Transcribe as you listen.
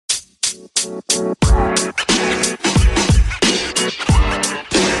All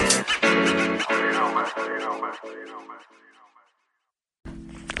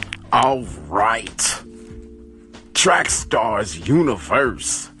right, Track Stars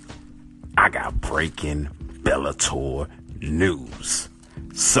Universe. I got breaking Bellator news.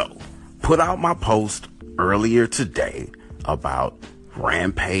 So, put out my post earlier today about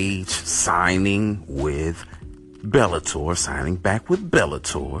Rampage signing with Bellator, signing back with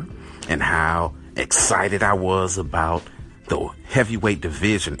Bellator, and how excited I was about the heavyweight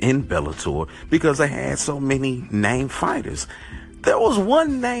division in Bellator because they had so many named fighters. There was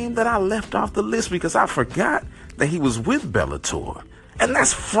one name that I left off the list because I forgot that he was with Bellator, and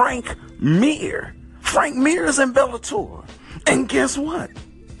that's Frank Mir. Frank Mir is in Bellator. And guess what?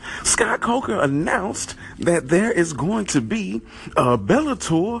 Scott Coker announced that there is going to be a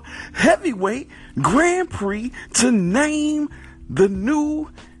Bellator heavyweight Grand Prix to name the new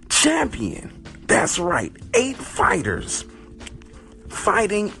champion. That's right, 8 fighters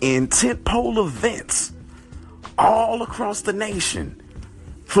fighting in tentpole events all across the nation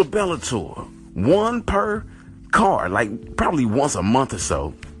for Bellator. One per card, like probably once a month or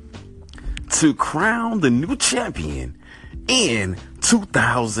so, to crown the new champion in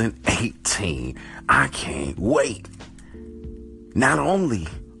 2018. I can't wait. Not only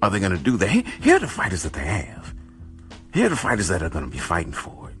are they going to do that, here are the fighters that they have. Here are the fighters that are going to be fighting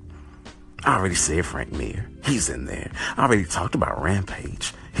for it. I already said Frank Mir. He's in there. I already talked about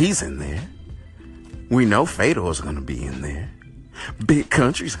Rampage. He's in there. We know Fedor's going to be in there. Big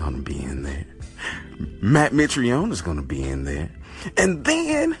Country's going to be in there. Matt Mitrione's going to be in there. And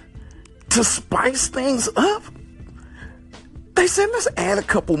then, to spice things up, they said, let's add a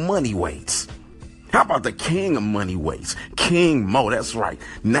couple money weights. How about the king of money weights? King Mo, that's right.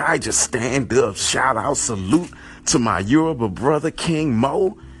 Now I just stand up, shout out, salute to my Yoruba brother, King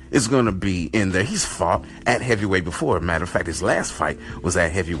Mo, is going to be in there. He's fought at heavyweight before. Matter of fact, his last fight was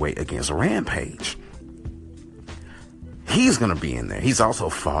at heavyweight against Rampage. He's going to be in there. He's also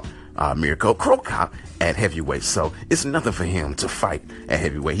fought Mirko Cro Cop at heavyweight. So it's nothing for him to fight at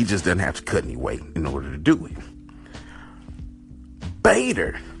heavyweight. He just doesn't have to cut any weight in order to do it.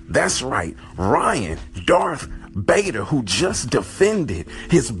 Bader, that's right, Ryan Darth Bader, who just defended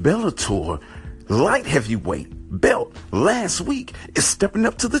his Bellator light heavyweight belt last week, is stepping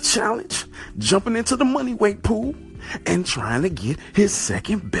up to the challenge, jumping into the money weight pool, and trying to get his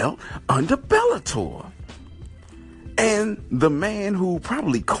second belt under Bellator. And the man who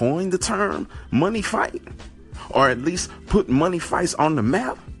probably coined the term money fight, or at least put money fights on the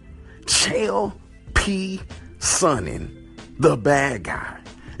map, Chael P. Sonnen, the bad guy,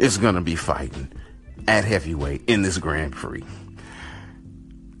 is going to be fighting at heavyweight in this Grand Prix.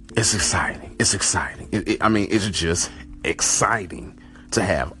 It's exciting. It's exciting. It's just exciting to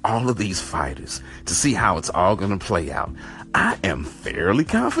have all of these fighters, to see how it's all going to play out. I am fairly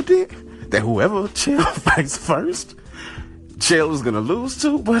confident that whoever Chael fights first, Chael is going to lose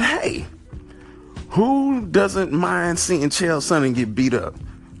to, but hey, who doesn't mind seeing Chael Sonnen get beat up?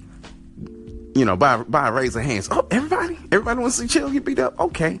 You know, by a raise of hands. Oh, everybody wants to see Chael get beat up?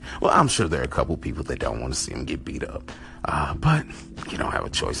 Okay. Well, I'm sure there are a couple people that don't want to see him get beat up. But you don't have a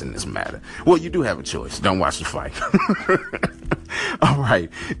choice in this matter. Well, you do have a choice. Don't watch the fight. All right.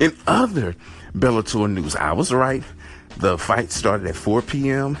 In other Bellator news, I was right. The fight started at 4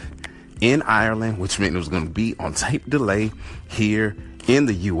 p.m. in Ireland, which meant it was going to be on tape delay here in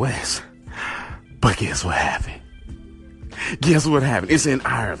the U.S. But guess what happened? Guess what happened? It's in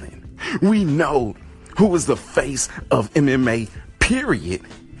Ireland. We know who is the face of MMA, period,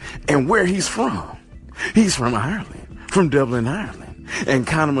 and where he's from. He's from Ireland, from Dublin, Ireland. And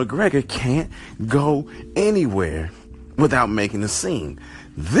Conor McGregor can't go anywhere without making a scene.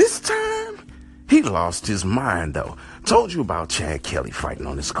 This time, he lost his mind, though. Told you about Chad Kelly fighting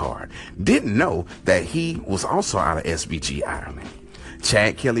on this card. Didn't know that he was also out of SBG Ireland.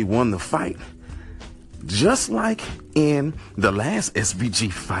 Chad Kelly won the fight. Just like in the last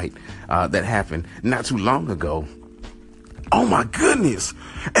SBG fight that happened not too long ago. Oh my goodness.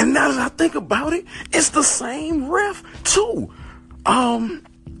 And now that I think about it, it's the same ref too. Oh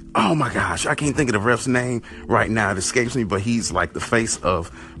my gosh, I can't think of the ref's name right now. It escapes me, but he's like the face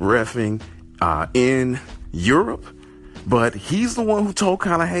of reffing in Europe. But he's the one who told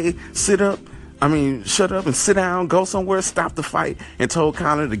Conor, hey, shut up and sit down, go somewhere, stop the fight, and told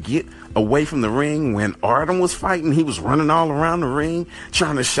Conor to get away from the ring. When Artem was fighting, he was running all around the ring,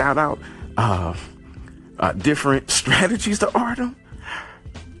 trying to shout out different strategies to Artem.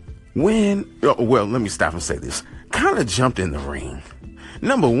 Let me stop and say this. Conor jumped in the ring.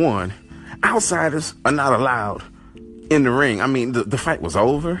 Number one, outsiders are not allowed in the ring. I mean, the fight was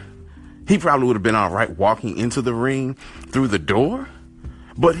over. He probably would have been all right walking into the ring through the door,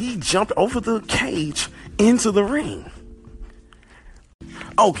 but he jumped over the cage into the ring.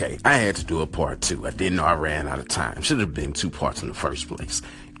 Okay, I had to do a part 2. I didn't know I ran out of time. Should have been 2 parts in the first place.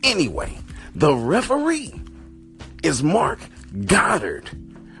 Anyway, the referee is Mark Goddard.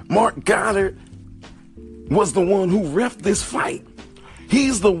 Mark Goddard was the one who reffed this fight.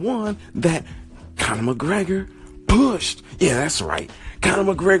 He's the one that Conor McGregor pushed. Yeah, that's right.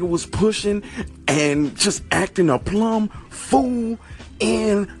 Conor McGregor was pushing and just acting a plumb fool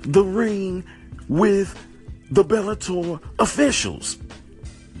in the ring with the Bellator officials.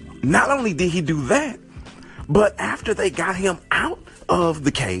 Not only did he do that, but after they got him out of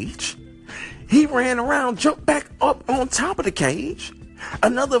the cage, he ran around, jumped back up on top of the cage.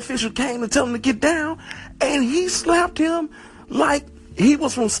 Another official came to tell him to get down, and he slapped him like he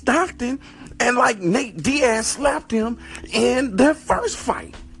was from Stockton, and like Nate Diaz slapped him in their first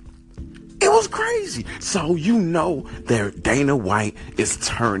fight. It was crazy. So you know that Dana White is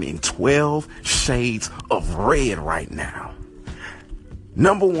turning 12 shades of red right now.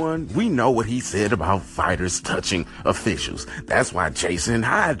 Number one, we know what he said about fighters touching officials. That's why Jason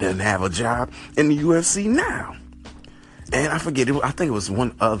Hyde doesn't have a job in the UFC now. And I forget, I think it was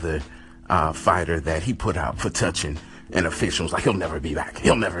one other fighter that he put out for touching an official. Like, he'll never be back.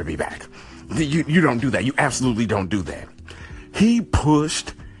 He'll never be back. You don't do that. You absolutely don't do that. He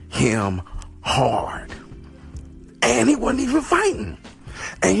pushed him hard. And he wasn't even fighting.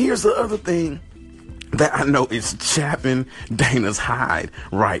 And here's the other thing that I know is chapping Dana's hide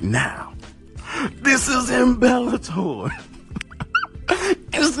right now. This is in Bellator.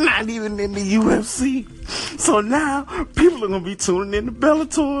 It's not even in the UFC. So now people are going to be tuning in to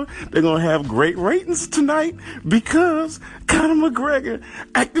Bellator. They're going to have great ratings tonight because Conor McGregor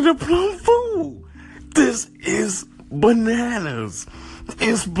acted a plumb fool. This is bananas.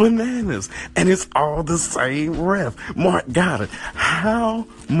 It's bananas. And it's all the same ref. Mark Goddard. How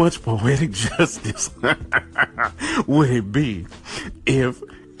much poetic justice would it be if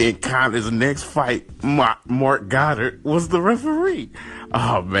in Conor's next fight, Mark Goddard was the referee?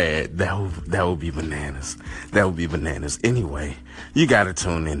 Oh man, that would be bananas. That would be bananas. Anyway, you gotta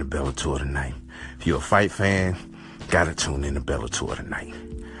tune in to Bellator tonight. If you're a fight fan, gotta tune in to Bellator tonight.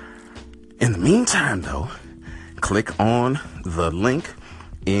 In the meantime, though, click on the link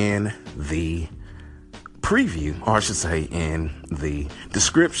in the preview, or I should say in the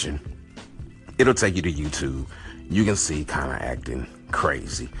description. It'll take you to YouTube. You can see Conor acting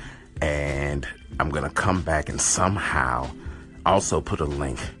crazy. And I'm going to come back and somehow also put a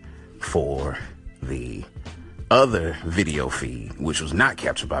link for the other video feed, which was not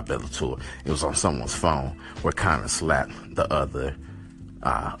captured by Bellator. It was on someone's phone where Conor slapped the other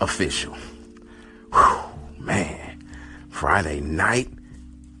official. Whew, man, Friday night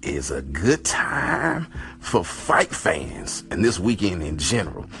is a good time for fight fans and this weekend in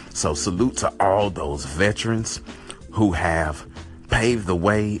general. So salute to all those veterans who have paved the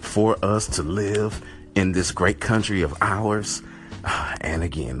way for us to live in this great country of ours. And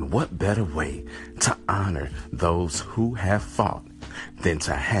again, what better way to honor those who have fought than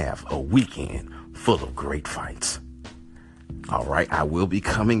to have a weekend full of great fights. All right, I will be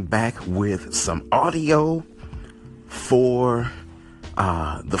coming back with some audio for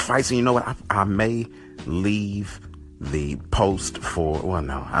the fights. And you know what? I may leave the post for, well,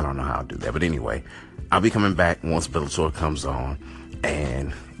 no, I don't know how I'll do that. But anyway, I'll be coming back once Bellator comes on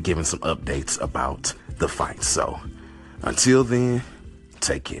and giving some updates about the fight. So until then,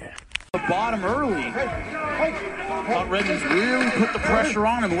 take care. The bottom early. Thought Redmond's really put the pressure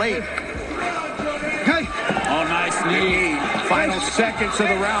on him late. Oh, nice knee. Final seconds of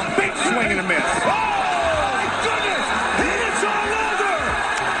the round. Big swing and a miss. Oh, my goodness. It's all over.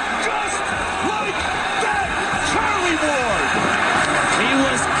 Just like that. Charlie Ward. He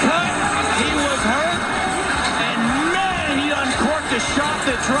was cut. He was hurt. And man, he uncorked a shot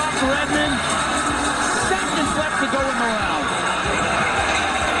that dropped Redmond. Seconds left to go in the round.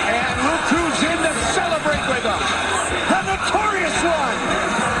 And look who's in to celebrate with him. The notorious one.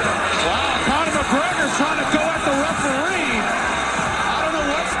 Wow, Conor McGregor trying to go at the referee. I don't know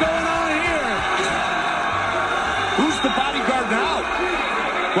what's going on here. Who's the bodyguard now?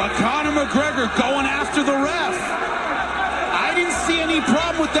 Well, Conor McGregor going after the ref. I didn't see any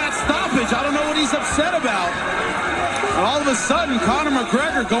problem with that stoppage. I don't know what he's upset about. And all of a sudden, Conor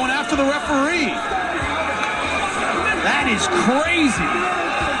McGregor going after the referee. That is crazy.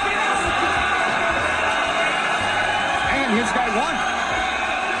 And his guy won.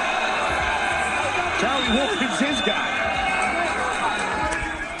 Charlie Wolf's his guy.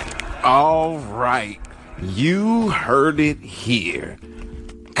 All right. You heard it here.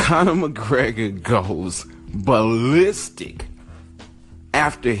 Conor McGregor goes ballistic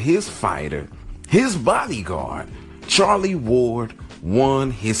after his fighter, his bodyguard, Charlie Ward,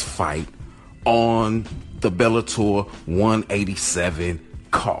 won his fight on the Bellator 187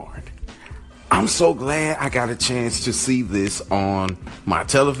 card. I'm so glad I got a chance to see this on my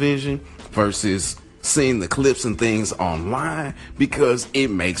television versus seeing the clips and things online, because it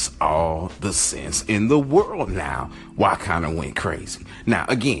makes all the sense in the world now why Conor went crazy. Now,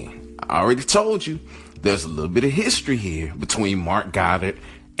 again, I already told you there's a little bit of history here between Marc Goddard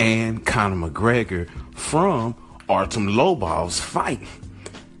and Conor McGregor from Artem Lobov's fight.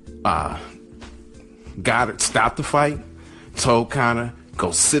 Goddard stopped the fight, told Conor,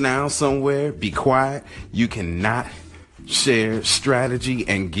 go sit down somewhere, be quiet. You cannot share strategy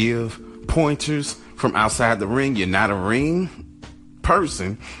and give pointers from outside the ring. You're not a ring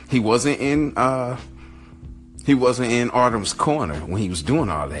person. He wasn't in Artem's corner when he was doing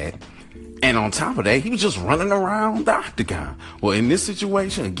all that. And on top of that, he was just running around the octagon. Well, in this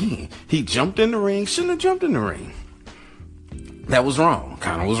situation, again, he jumped in the ring, shouldn't have jumped in the ring. That was wrong.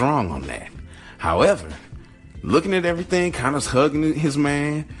 Conor was wrong on that. However, looking at everything, Conor's hugging his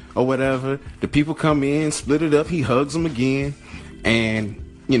man or whatever. The people come in, split it up. He hugs him again and,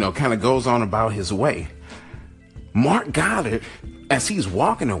 kind of goes on about his way. Marc Goddard, as he's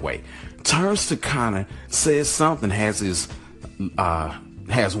walking away, turns to Conor, says something, has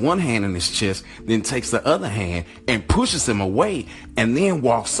one hand in his chest, then takes the other hand and pushes him away and then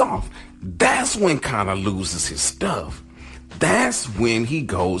walks off. That's when Conor loses his stuff. That's when he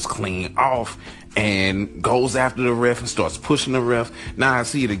goes clean off and goes after the ref and starts pushing the ref. Now I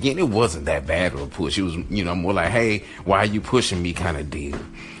see it again. It wasn't that bad of a push. It was, more like, hey, why are you pushing me kind of deal.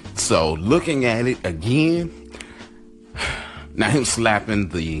 So looking at it again, now him slapping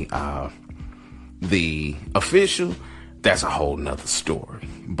the official, that's a whole nother story.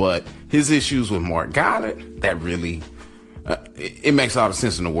 But his issues with Marc Goddard, that really, it makes all the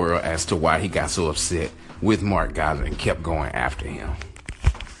sense in the world as to why he got so upset with Marc Goddard and kept going after him.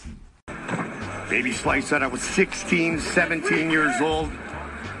 Baby Slice said I was 16, 17 years old.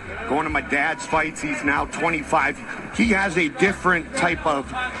 Going to my dad's fights, he's now 25. He has a different type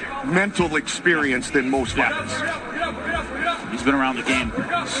of mental experience than most fighters. He's been around the game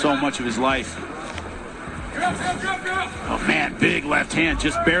so much of his life. Oh man, big left hand,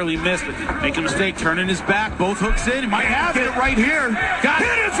 just barely missed. Make a mistake, turning his back, both hooks in. He might have it right here. Got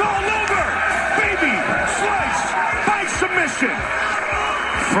it. It's all over. Baby Slice by submission.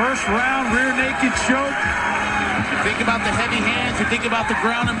 First round rear naked choke. You think about the heavy hands, you think about the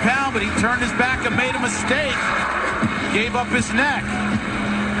ground and pound, but he turned his back and made a mistake. Gave up his neck.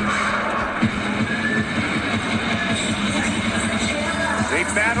 They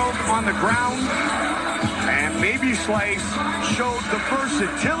battled on the ground, and Baby Slice showed the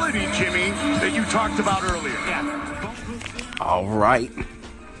versatility, Jimmy, that you talked about earlier. Yeah. All right.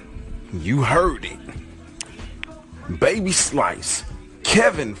 You heard it. Baby Slice,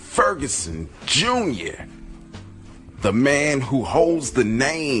 Kevin Ferguson Jr., the man who holds the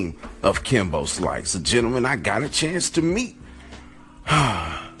name of Kimbo Slice, a gentleman I got a chance to meet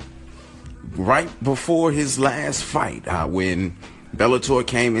right before his last fight, when Bellator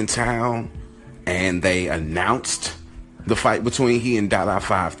came in town and they announced the fight between he and Dada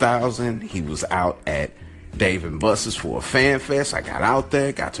 5000. He was out at Dave & Buster's for a fan fest. I got out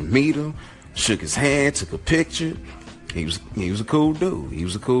there, got to meet him, shook his hand, took a picture. He was a cool dude. He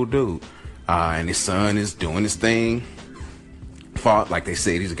was a cool dude. And his son is doing his thing. Like they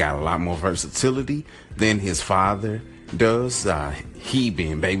said, he's got a lot more versatility than his father does. He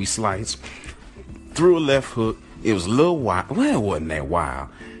being Baby Slice. Threw a left hook. It was a little wild. Well, it wasn't that wild.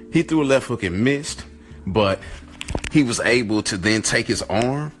 He threw a left hook and missed, but he was able to then take his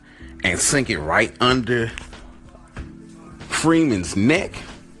arm and sink it right under Freeman's neck.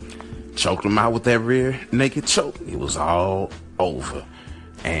 Choked him out with that rear naked choke. It was all over.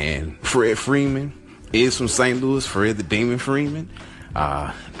 And Fred Freeman is from St. Louis, Fred the Demon Freeman.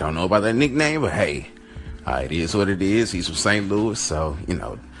 Don't know about that nickname, but hey, it is what it is. He's from St. Louis, so,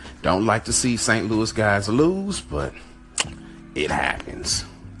 don't like to see St. Louis guys lose, but it happens.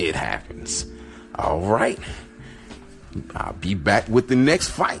 It happens. All right. I'll be back with the next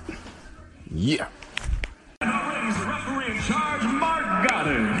fight. Yeah. Referee in charge, Marc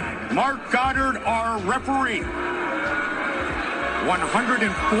Goddard. Marc Goddard, our referee.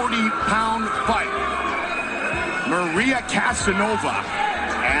 140-pound fight. Maria Casanova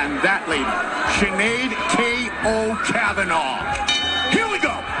and that lady, Sinead K.O. Kavanaugh. Here we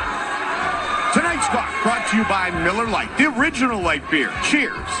go. Tonight's fight brought to you by Miller Lite, the original light beer.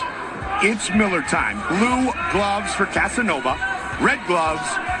 Cheers. It's Miller time. Blue gloves for Casanova, red gloves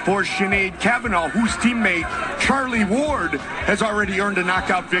for Sinead Kavanaugh, whose teammate Charlie Ward has already earned a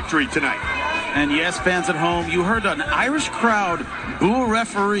knockout victory tonight. And yes, fans at home, you heard an Irish crowd boo a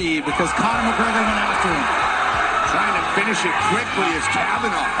referee because Conor McGregor went after him. Trying to finish it quickly is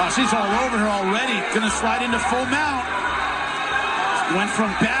Kavanaugh. She's all over her already. Going to slide into full mount. Went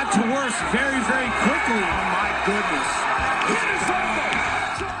from bad to worse very, very quickly. Oh, my goodness.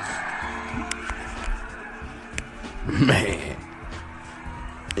 Man,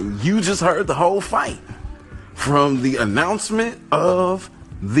 you just heard the whole fight from the announcement of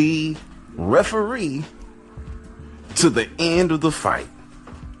the referee to the end of the fight,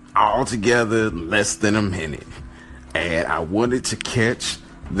 all together less than a minute. And I wanted to catch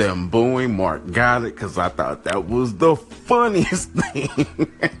them booing Mark Goddard because I thought that was the funniest thing.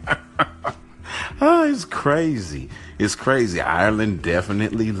 Oh, it's crazy. It's crazy. Ireland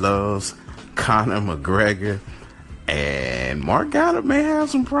definitely loves Conor McGregor, and Mark Goddard may have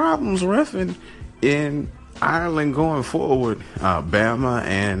some problems reffing in Ireland going forward. Bama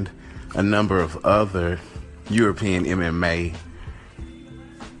and a number of other European MMA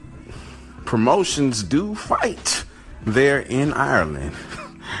promotions do fight there in Ireland.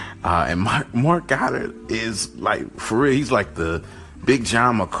 And Mark Goddard is like, for real, he's like the Big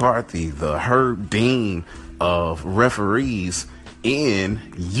John McCarthy, the Herb Dean of referees in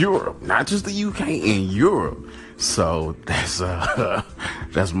Europe, not just the UK, in Europe. So that's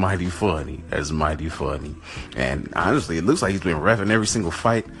mighty funny. That's mighty funny. And honestly, it looks like he's been reffing every single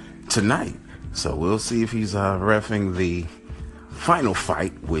fight tonight. So we'll see if he's reffing the final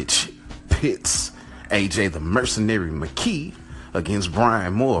fight, which pits AJ the Mercenary McKee against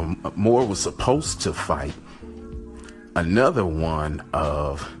Brian Moore. Moore was supposed to fight another one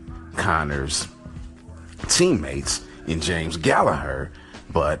of Conor's teammates in James Gallagher,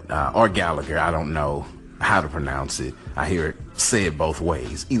 or Gallagher, I don't know how to pronounce it. I hear it said both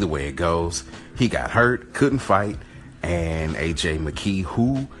ways. Either way it goes, he got hurt, couldn't fight, and AJ McKee,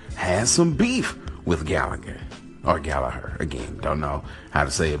 who has some beef with Gallagher, or Gallagher, again, don't know how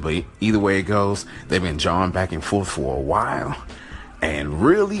to say it, but either way it goes, they've been jawing back and forth for a while, and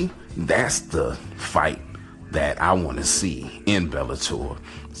really, that's the fight that I want to see in Bellator.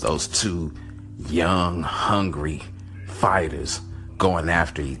 It's those two young, hungry fighters going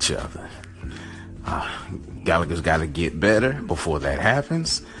after each other. Gallagher's got to get better before that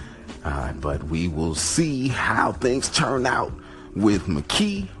happens, but we will see how things turn out with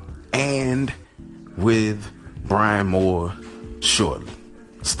McKee and with Brian Moore shortly.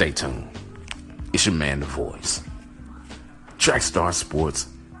 Stay tuned. It's your man, The Voice. Trackstar Sports,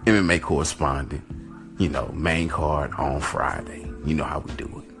 MMA correspondent. You know, main card on Friday. You know how we do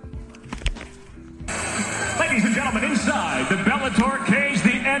it. Ladies and gentlemen, inside the Bellator cage,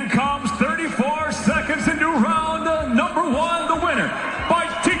 the end comes 34 seconds into round number one. The winner by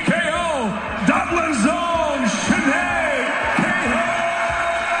TKO, Dublin's own Sinead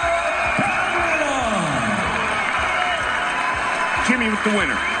Kavanaugh. Jimmy with the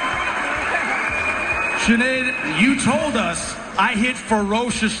winner. Sinead, you told us I hit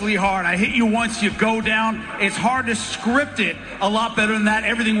ferociously hard. I hit you once, you go down. It's hard to script it a lot better than that.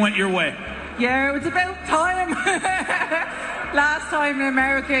 Everything went your way. Yeah, it was about time. Last time in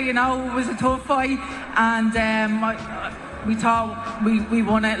America, you know, it was a tough fight, and we thought we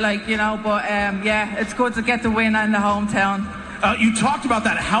won it, like, you know, but yeah, it's good to get the win in the hometown. You talked about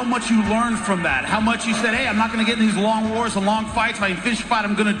that, how much you learned from that, how much you said, hey, I'm not going to get in these long wars and long fights. If I can finish a fight,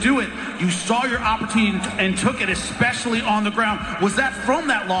 I'm going to do it. You saw your opportunity and took it, especially on the ground. Was that from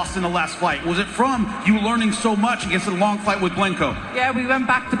that loss in the last fight? Was it from you learning so much against a long fight with Blenko? Yeah, we went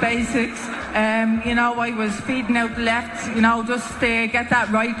back to basics. You know, I was feeding out the left, you know, just get that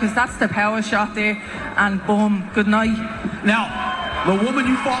right, because that's the power shot there, and boom, good night. Now, the woman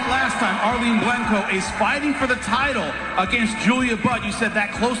you fought last time, Arlene Blenko, is fighting for the title against Julia Budd. You said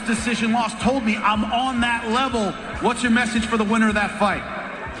that close decision loss told me I'm on that level. What's your message for the winner of that fight?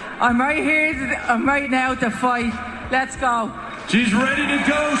 I'm right here, I'm right now to fight. Let's go. She's ready to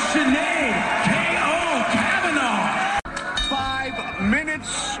go, Sinead KO Kavanaugh. 5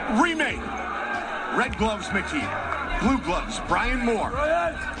 minutes remain. Red gloves, McKee. Blue gloves, Brian Moore.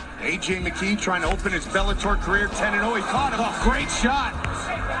 AJ McKee trying to open his Bellator career 10-0. He caught him. Oh, great shot.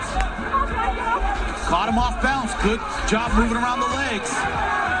 Caught him off balance. Good job moving around the legs.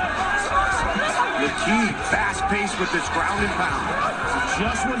 McKee, fast-paced with this ground and pound.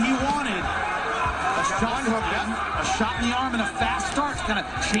 Just what he wanted. A shot in the arm and a fast start to kind of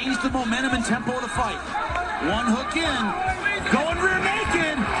change the momentum and tempo of the fight. One hook in. Going rear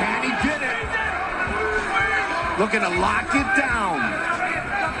naked. Can he get it? Looking to lock it down.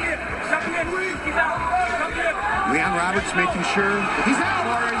 Leon Roberts making sure he's out.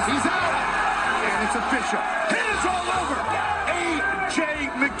 He's out. And it's official. Hands all over. A.J.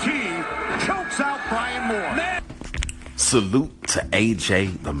 McKee chokes out Brian Moore. Salute to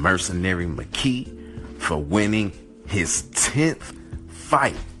AJ the Mercenary McKee for winning his 10th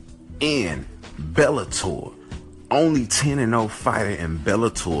fight in Bellator. Only 10-0 fighter in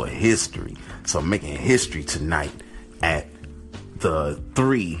Bellator history. So making history tonight at the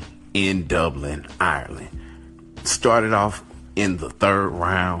 3 in Dublin, Ireland. Started off in the 3rd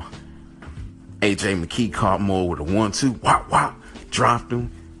round. AJ McKee caught Moore with a 1-2. Wop, wop. Dropped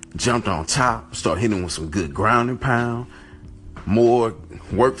him. Jumped on top. Started hitting him with some good ground and pound. Moore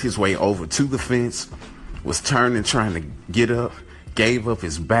worked his way over to the fence. Was turning, trying to get up. Gave up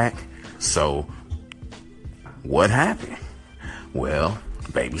his back. So, what happened? Well,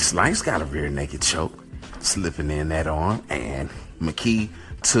 Baby Slice got a rear naked choke. Slipping in that arm. And McKee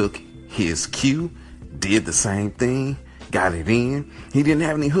took his cue. Did the same thing. Got it in. He didn't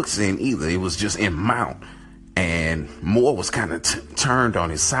have any hooks in either. It was just in mount. And Moore was kind of turned on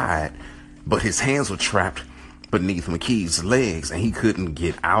his side, but his hands were trapped beneath McKee's legs, and he couldn't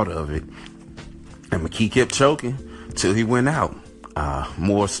get out of it. And McKee kept choking till he went out.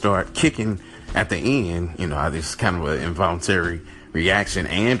 Moore started kicking at the end. You know, this kind of an involuntary reaction,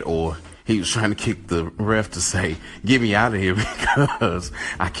 and or he was trying to kick the ref to say, "Get me out of here because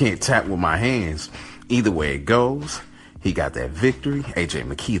I can't tap with my hands." Either way it goes, he got that victory, AJ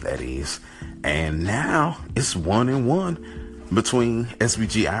McKee that is. And now it's 1-1 between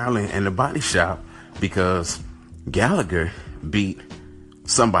SBG Ireland and the Body Shop because Gallagher beat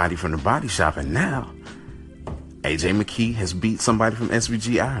somebody from the Body Shop, and now AJ McKee has beat somebody from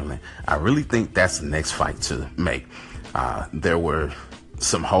SBG Ireland. I really think that's the next fight to make. There were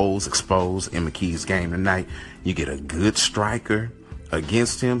some holes exposed in McKee's game tonight. You get a good striker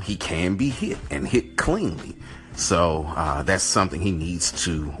against him, he can be hit and hit cleanly. So that's something he needs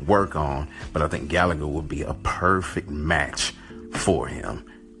to work on. But I think Gallagher would be a perfect match for him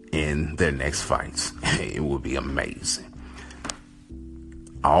in their next fights. It would be amazing.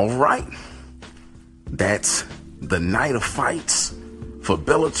 All right. That's the night of fights for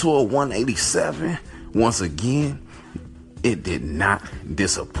Bellator 187. Once again, it did not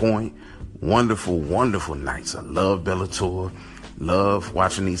disappoint. Wonderful, wonderful nights. I love Bellator. Love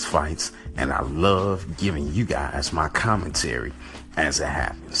watching these fights, and I love giving you guys my commentary as it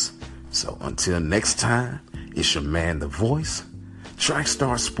happens. So until next time, it's your man, The Voice,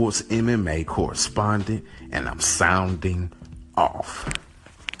 Trackstar Sports MMA correspondent, and I'm sounding off.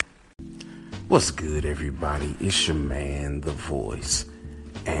 What's good, everybody? It's your man, The Voice,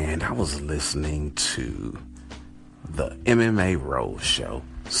 and I was listening to the MMA Road Show.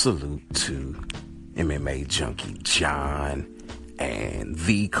 Salute to MMA Junkie John and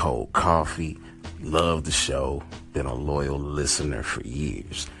The Cold Coffee. Love the show. Been a loyal listener for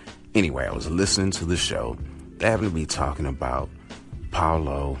years. Anyway, I was listening to the show. They happened to be talking about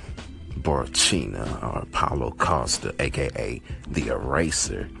Paulo Borrachina, or Paulo Costa, aka The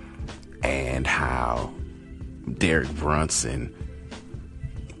Eraser, and how Derek Brunson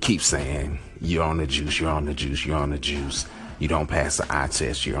keeps saying, "You're on the juice, you're on the juice, you're on the juice. You don't pass the eye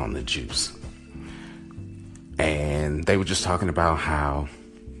test, you're on the juice." And they were just talking about how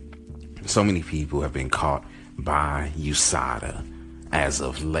so many people have been caught by USADA as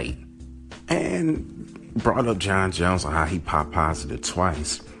of late, and brought up John Jones on how he popped positive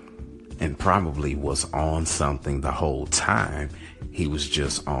twice and probably was on something the whole time. He was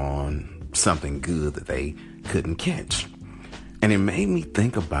just on something good that they couldn't catch. And it made me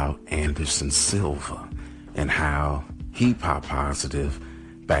think about Anderson Silva and how he popped positive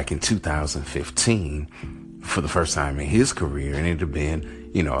back in 2015 for the first time in his career, and it had been,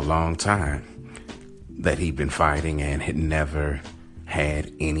 a long time that he'd been fighting and had never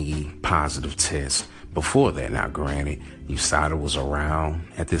had any positive tests before that. Now, granted, USADA was around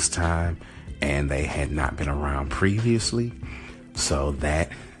at this time, and they had not been around previously, so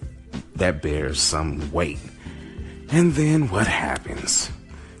that bears some weight. And then what happens?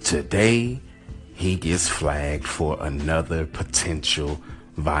 Today, he gets flagged for another potential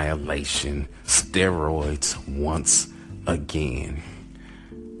violation, steroids once again.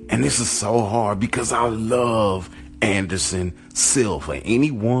 And this is so hard because I love Anderson Silva.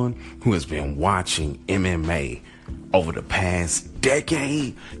 Anyone who has been watching MMA over the past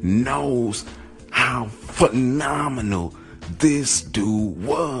decade knows how phenomenal this dude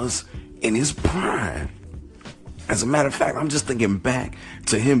was in his prime. As a matter of fact, I'm just thinking back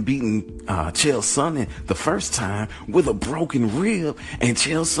to him beating Chael Sonnen the first time with a broken rib, and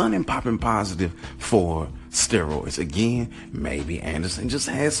Chael Sonnen popping positive for steroids. Again, maybe Anderson just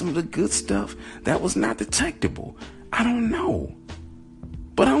had some of the good stuff that was not detectable. I don't know.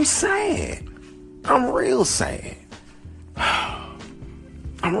 But I'm sad. I'm real sad.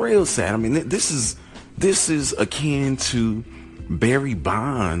 I'm real sad. I mean, this is akin to Barry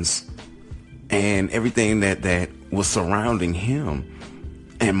Bonds and everything that was surrounding him,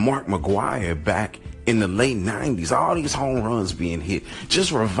 and Mark McGwire back in the late 90s. All these home runs being hit,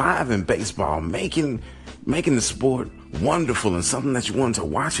 just reviving baseball, making the sport wonderful and something that you wanted to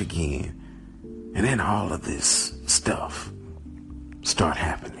watch again. And then all of this stuff start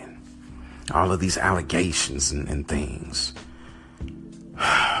happening. All of these allegations and things.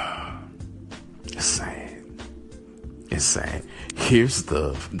 It's sad. It's sad. Here's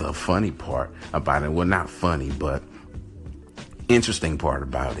the funny part about it. Well, not funny, but interesting part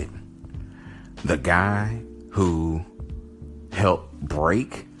about it. The guy who helped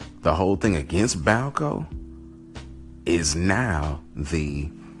break the whole thing against Balco is now the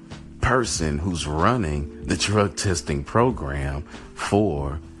person who's running the drug testing program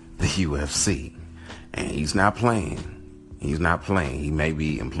for the UFC. And he's not playing. He's not playing. He may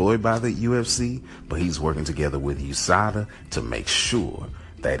be employed by the UFC, but he's working together with USADA to make sure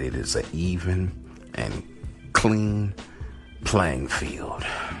that it is an even and clean playing field.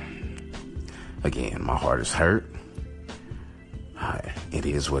 Again, my heart is hurt. It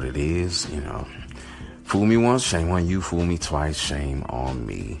is what it is, you know. Fool me once, shame on you. Fool me twice, shame on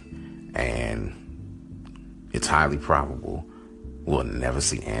me. And it's highly probable we'll never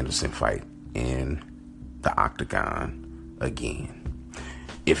see Anderson fight in the octagon again.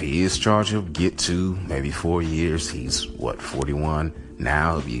 If he is charged, he'll get 2, maybe 4 years. He's 41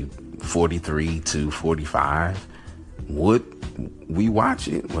 now. He'll be 43 to 45. Would we watch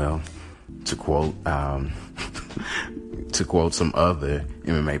it? Well, to quote some other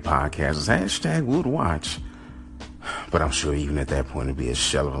MMA podcasters, hashtag would watch. But I'm sure even at that point he'd be a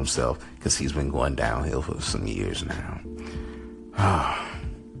shell of himself, because he's been going downhill for some years now.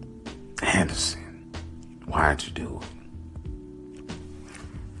 Anderson, why'd you do it?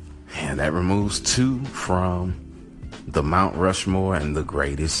 And that removes 2 from the Mount Rushmore and the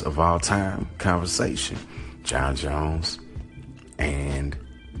greatest of all time conversation. Jon Jones and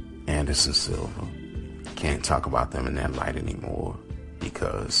Anderson Silva. Can't talk about them in that light anymore,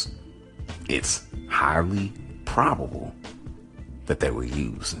 because it's highly probable that they were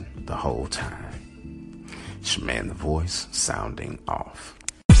using the whole time. It's your man, The Voice, sounding off.